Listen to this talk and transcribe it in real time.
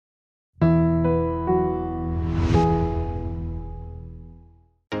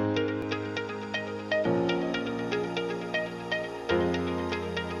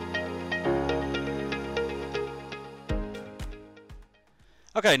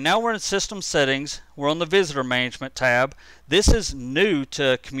Okay, now we're in System Settings. We're on the Visitor Management tab. This is new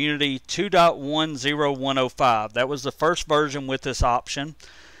to Community 2.10105. That was the first version with this option.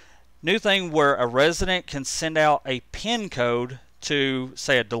 New thing where a resident can send out a PIN code to,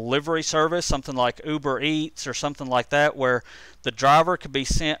 say, a delivery service, something like Uber Eats or something like that, where the driver could be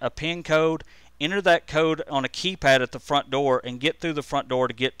sent a PIN code, enter that code on a keypad at the front door, and get through the front door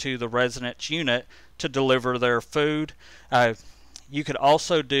to get to the resident's unit to deliver their food. You could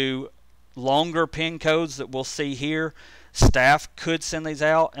also do longer PIN codes that we'll see here. Staff could send these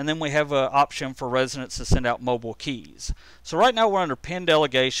out, and then we have an option for residents to send out mobile keys. So right now we're under PIN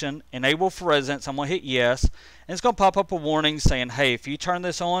delegation, enable for residents. I'm going to hit yes, and it's going to pop up a warning saying, hey, if you turn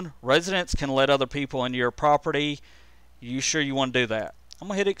this on, residents can let other people into your property. You sure you want to do that? I'm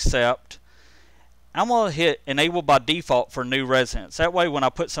going to hit accept. I'm going to hit enable by default for new residents. That way when I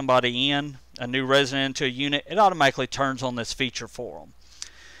put somebody in, a new resident into a unit, it automatically turns on this feature for them.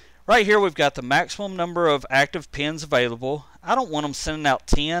 Right here we've got the maximum number of active pins available. I don't want them sending out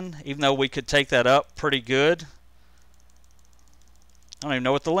 10, even though we could take that up pretty good. I don't even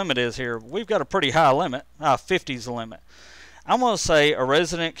know what the limit is here. We've got a pretty high limit. 50 is the limit. I'm going to say a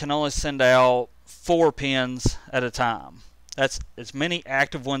resident can only send out 4 pins at a time. That's as many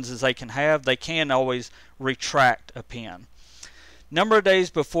active ones as they can have. They can always retract a pin. Number of days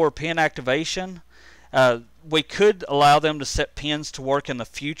before pin activation, we could allow them to set pins to work in the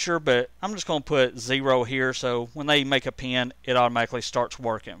future, but I'm just going to put 0 here, so when they make a pin, it automatically starts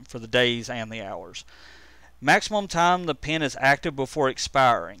working for the days and the hours. Maximum time the pin is active before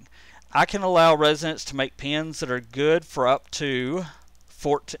expiring. I can allow residents to make pins that are good for up to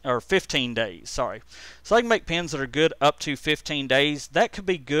 15 days. So they can make pins that are good up to 15 days. That could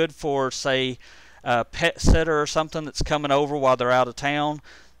be good for, say, a pet sitter or something that's coming over while they're out of town.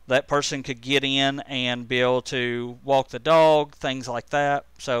 That person could get in and be able to walk the dog, things like that.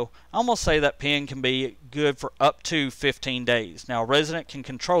 So I'm going to say that pin can be good for up to 15 days. Now a resident can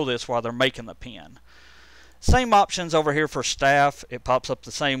control this while they're making the pin. Same options over here for staff. It pops up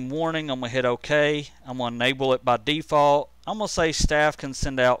the same warning. I'm going to hit OK. I'm going to enable it by default. I'm going to say staff can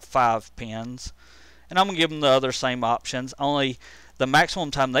send out 5 pins. And I'm going to give them the other same options. Only the maximum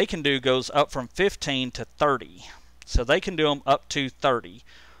time they can do goes up from 15 to 30. So they can do them up to 30.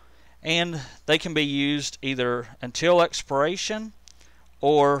 And they can be used either until expiration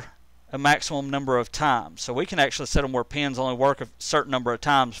or a maximum number of times. So we can actually set them where pins only work a certain number of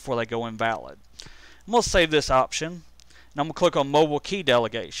times before they go invalid. I'm going to save this option, and I'm going to click on mobile key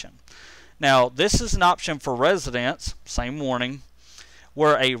delegation. Now this is an option for residents, same warning,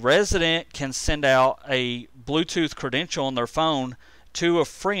 where a resident can send out a Bluetooth credential on their phone to a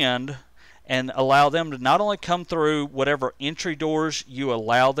friend and allow them to not only come through whatever entry doors you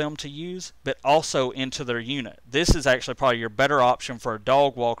allow them to use, but also into their unit. This is actually probably your better option for a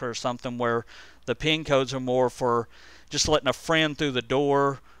dog walker or something, where the PIN codes are more for just letting a friend through the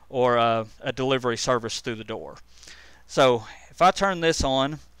door or a delivery service through the door. So if I turn this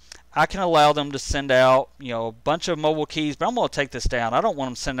on, I can allow them to send out, a bunch of mobile keys, but I'm going to take this down. I don't want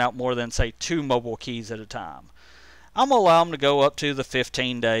them sending out more than, say, 2 mobile keys at a time. I'm going to allow them to go up to the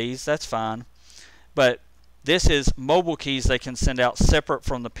 15 days. That's fine. But this is mobile keys they can send out separate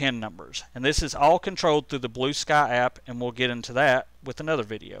from the PIN numbers. And this is all controlled through the Blue Sky app, and we'll get into that with another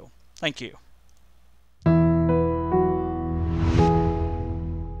video. Thank you.